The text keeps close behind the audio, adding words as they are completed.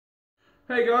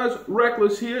Hey guys,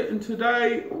 Reckless here, and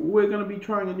today we're going to be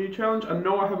trying a new challenge. I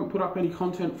know I haven't put up any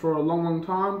content for a long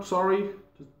time, sorry,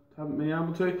 just haven't been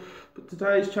able to. But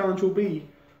today's challenge will be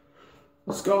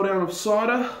a skull down of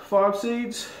cider, 5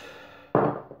 seeds,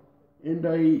 and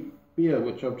a beer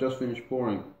which I've just finished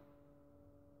pouring.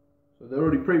 So they're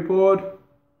already pre-poured.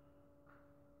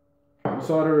 My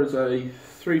cider is a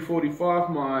 345,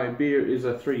 my beer is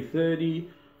a 330.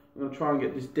 I'm going to try and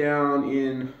get this down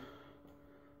in,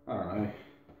 I don't know,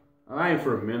 I aim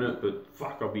for a minute, but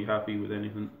fuck, I'll be happy with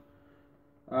anything.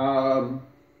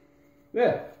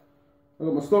 Yeah, I've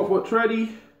got my stopwatch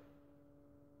ready.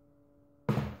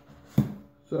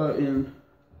 So in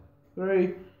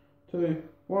 3, 2,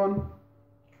 1.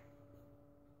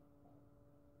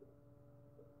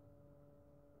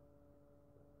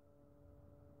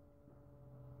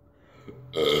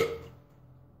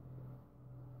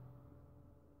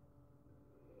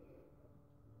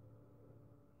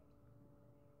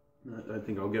 I don't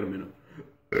think I'll get a minute.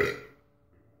 Oh.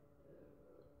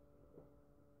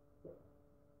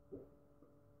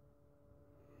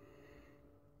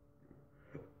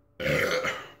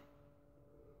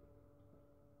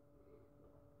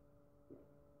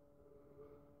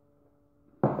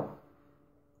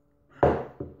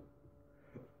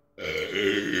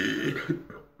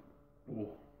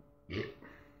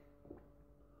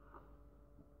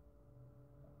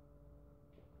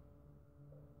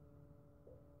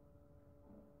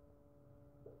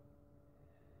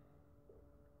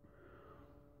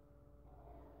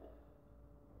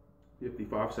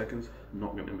 55 seconds,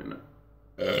 not getting a minute.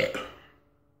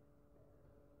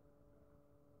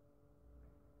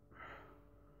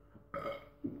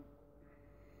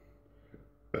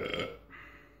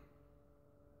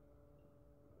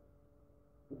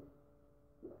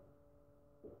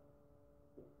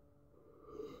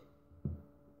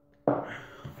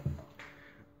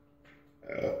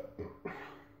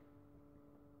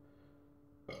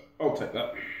 I'll take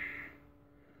that.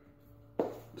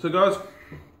 So guys,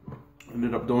 I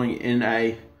ended up doing it in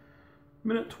a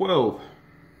minute 12.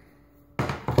 That's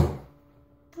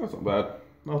not bad.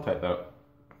 I'll take that.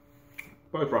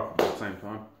 Both roughly at the same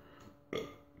time.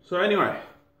 So anyway,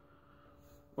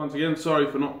 once again,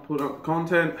 sorry for not putting up the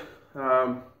content.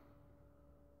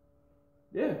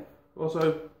 Yeah,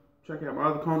 also check out my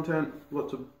other content.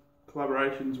 Lots of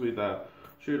collaborations with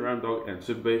Shoot Around Dog and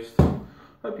Super Beast.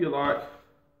 Hope you like.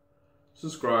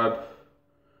 Subscribe.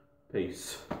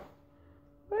 Peace.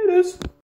 Laters.